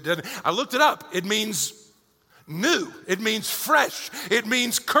Hebrew that doesn't. I looked it up. It means new. It means fresh. It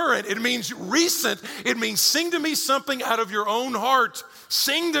means current. It means recent. It means sing to me something out of your own heart.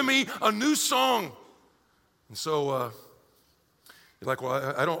 Sing to me a new song. And so, you're like,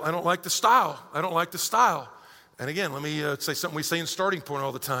 well, I don't like the style. I don't like the style. And again, let me say something we say in Starting Point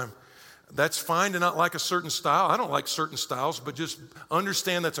all the time. That's fine to not like a certain style. I don't like certain styles, but just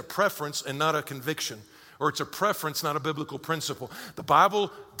understand that's a preference and not a conviction. Or it's a preference, not a biblical principle. The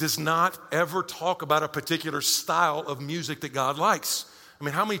Bible does not ever talk about a particular style of music that God likes. I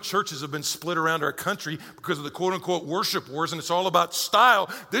mean, how many churches have been split around our country because of the quote-unquote worship wars, and it's all about style.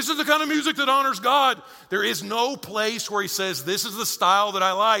 This is the kind of music that honors God. There is no place where he says, this is the style that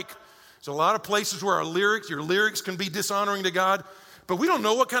I like. There's a lot of places where your lyrics can be dishonoring to God, but we don't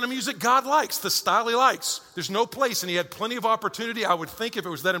know what kind of music God likes, the style he likes. There's no place, and he had plenty of opportunity. I would think if it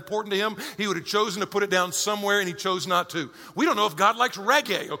was that important to him, he would have chosen to put it down somewhere, and he chose not to. We don't know if God likes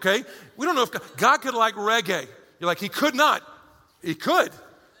reggae, okay? We don't know if God could like reggae. You're like, he could not. He could.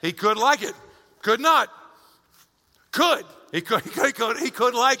 He could like it. Could not. Could. He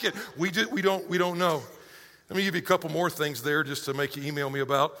could like it. We don't know. Let me give you a couple more things there just to make you email me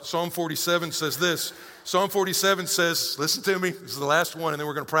about. Psalm 47 says this. Psalm 47 says, listen to me. This is the last one, and then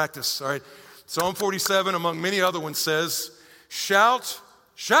we're going to practice. All right. Psalm 47, among many other ones, says, shout,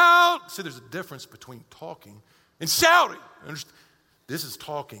 shout. See, there's a difference between talking and shouting. This is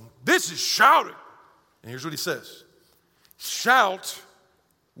talking. This is shouting. And here's what he says. Shout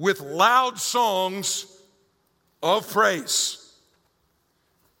with loud songs of praise.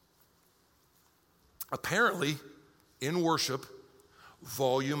 Apparently, in worship,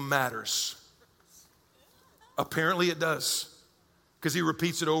 volume matters. Apparently it does, because he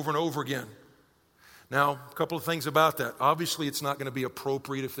repeats it over and over again. Now, a couple of things about that. Obviously, it's not going to be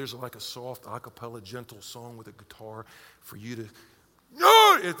appropriate if there's like a soft a cappella, gentle song with a guitar for you to...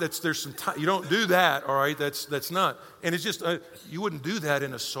 No, there's some time. You don't do that, all right? That's not. And it's just, you wouldn't do that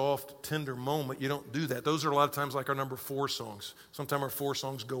in a soft, tender moment. You don't do that. Those are a lot of times like our number 4 songs. Sometimes our 4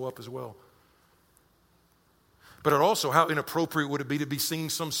 songs go up as well. But also, how inappropriate would it be to be singing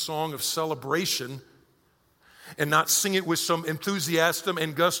some song of celebration and not sing it with some enthusiasm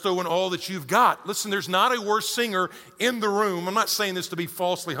and gusto and all that you've got? Listen, there's not a worse singer in the room. I'm not saying this to be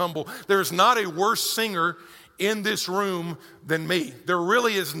falsely humble. There's not a worse singer in this room than me. There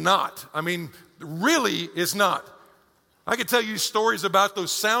really is not. I mean, really is not. I could tell you stories about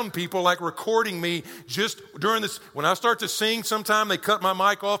those sound people like recording me just during this. When I start to sing, sometime they cut my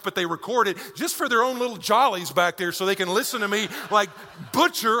mic off, but they record it just for their own little jollies back there so they can listen to me like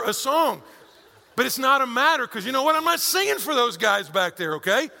butcher a song. But it's not a matter, because you know what? I'm not singing for those guys back there,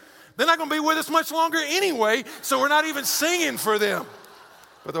 okay? They're not going to be with us much longer anyway, so we're not even singing for them.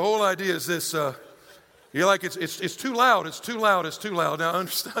 But the whole idea is this, you're like, it's too loud, it's too loud, it's too loud. Now,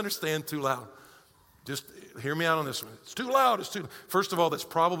 understand too loud. Just hear me out on this one. It's too loud, it's too. First of all, that's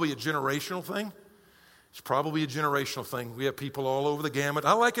probably a generational thing. It's probably a generational thing. We have people all over the gamut.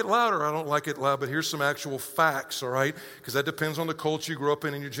 I like it louder, I don't like it loud, but here's some actual facts, all right? Because that depends on the culture you grew up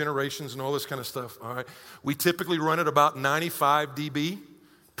in and your generations and all this kind of stuff, all right? We typically run at about 95 dB,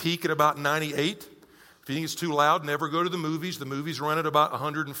 peak at about 98. If you think it's too loud, never go to the movies. The movies run at about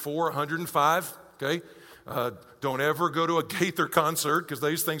 104, 105, okay? Don't ever go to a Gaither concert, because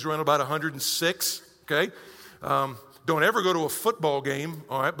these things run about 106, okay? Don't ever go to a football game,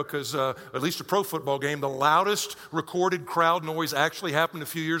 all right, because at least a pro football game, the loudest recorded crowd noise actually happened a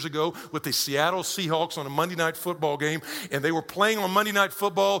few years ago with the Seattle Seahawks on a Monday night football game, and they were playing on Monday night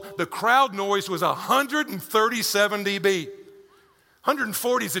football. The crowd noise was 137 dB.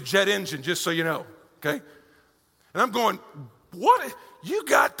 140 is a jet engine, just so you know, okay? And I'm going, what? You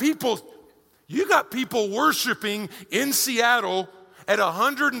got people worshiping in Seattle at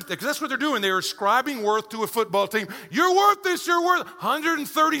 100, because that's what they're doing. They're ascribing worth to a football team. You're worth this, you're worth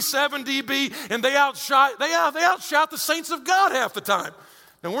 137 dB, and they outshot the saints of God half the time.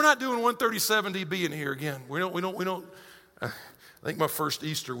 Now, we're not doing 137 dB in here again. We don't. I think my first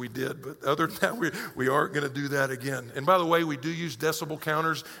Easter we did, but other than that, we aren't going to do that again. And by the way, we do use decibel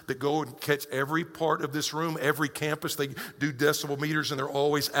counters that go and catch every part of this room, every campus. They do decibel meters, and they're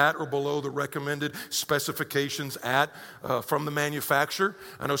always at or below the recommended specifications from the manufacturer.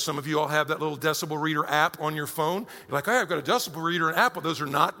 I know some of you all have that little decibel reader app on your phone. You're like, hey, I've got a decibel reader and app, but those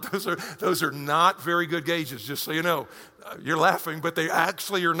are not very good gauges, just so you know. You're laughing, but they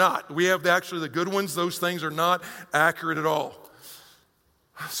actually are not. We have the good ones. Those things are not accurate at all.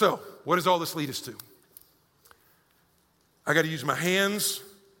 So, what does all this lead us to? I got to use my hands,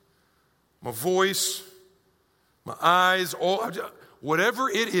 my voice, my eyes,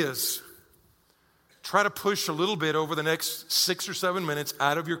 whatever it is. Try to push a little bit over the next 6 or 7 minutes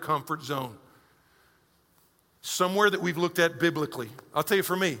out of your comfort zone. Somewhere that we've looked at biblically. I'll tell you,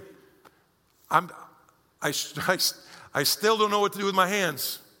 for me, I still don't know what to do with my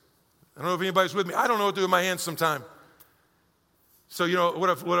hands. I don't know if anybody's with me. I don't know what to do with my hands sometimes. So, you know, what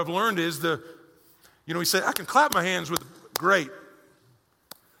I've learned is he said, I can clap my hands with, great.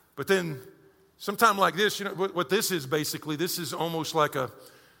 But then sometime like this, you know, what this is basically, this is almost like I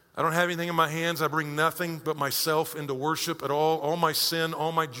don't have anything in my hands. I bring nothing but myself into worship at all my sin,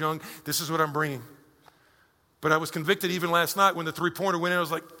 all my junk. This is what I'm bringing. But I was convicted even last night when the three-pointer went in. I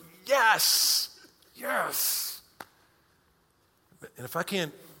was like, yes. And if I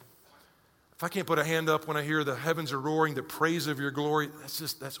can't put a hand up when I hear the heavens are roaring, the praise of your glory,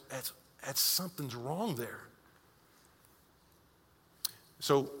 that's something's wrong there.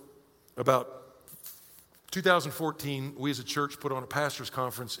 So about 2014, we as a church put on a pastor's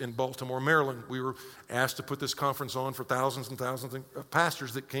conference in Baltimore, Maryland. We were asked to put this conference on for thousands and thousands of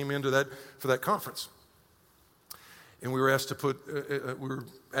pastors that came into for that conference. And we were asked to put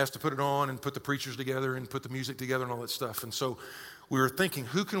it on and put the preachers together and put the music together and all that stuff. And so we were thinking,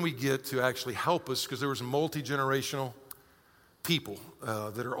 who can we get to actually help us? Because there was multi-generational people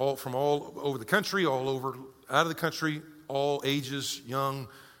that are all from all over the country, all over out of the country, all ages, young,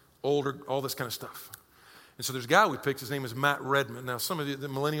 older, all this kind of stuff. And so there's a guy we picked. His name is Matt Redman. Now, some of the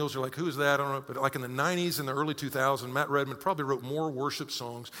millennials are like, who is that? I don't know. But like in the 90s and the early 2000s, Matt Redman probably wrote more worship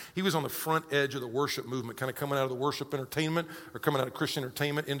songs. He was on the front edge of the worship movement, kind of coming out of the worship entertainment or coming out of Christian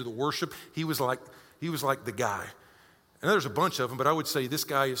entertainment into the worship. He was like the guy. And there's a bunch of them, but I would say this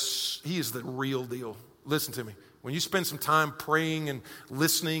guy he is the real deal. Listen to me. When you spend some time praying and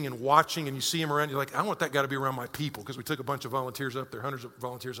listening and watching and you see him around, you're like, I want that guy to be around my people, because we took a bunch of volunteers up there, hundreds of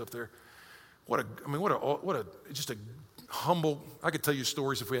volunteers up there. Just a humble, I could tell you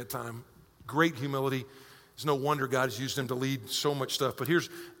stories if we had time. Great humility. It's no wonder God has used him to lead so much stuff. But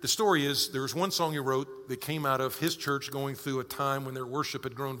the story is, there was one song he wrote that came out of his church going through a time when their worship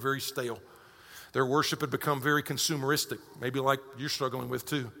had grown very stale. Their worship had become very consumeristic, maybe like you're struggling with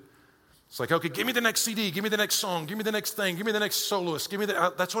too. It's like, okay, give me the next CD, give me the next song, give me the next thing, give me the next soloist,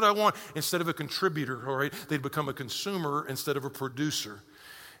 that's what I want. Instead of a contributor, all right? They'd become a consumer instead of a producer.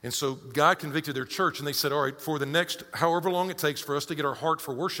 And so God convicted their church, and they said, all right, for the next however long it takes for us to get our heart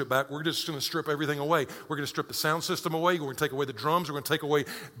for worship back, we're just going to strip everything away. We're going to strip the sound system away. We're going to take away the drums. We're going to take away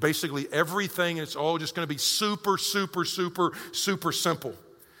basically everything, and it's all just going to be super, super, super, super simple.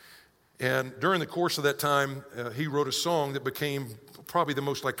 And during the course of that time, he wrote a song that became probably the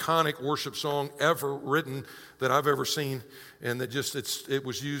most iconic worship song ever written that I've ever seen, and that it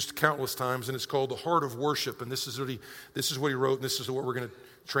was used countless times, and it's called The Heart of Worship, and this is what he wrote, and this is what we're going to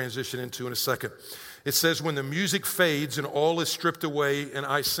transition into in a second. It says, when the music fades and all is stripped away, and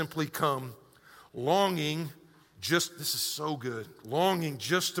I simply come, longing just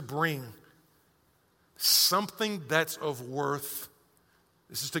to bring something that's of worth,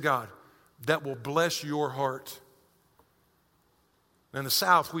 this is to God, that will bless your heart. Now in the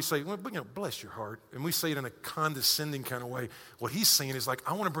South, we say, well, bless your heart. And we say it in a condescending kind of way. What he's saying is like,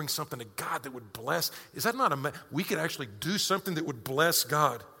 I want to bring something to God that would bless. Is that not we could actually do something that would bless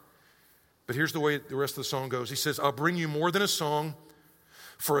God. But here's the way the rest of the song goes. He says, I'll bring you more than a song,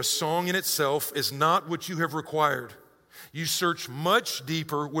 for a song in itself is not what you have required. You search much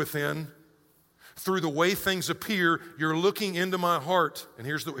deeper within. Through the way things appear, you're looking into my heart. And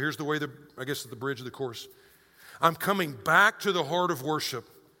here's the way, I guess, the bridge of the chorus. I'm coming back to the heart of worship.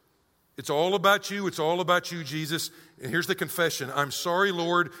 It's all about you. It's all about you, Jesus. And here's the confession. I'm sorry,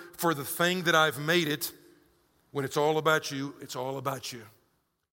 Lord, for the thing that I've made it. When it's all about you, it's all about you.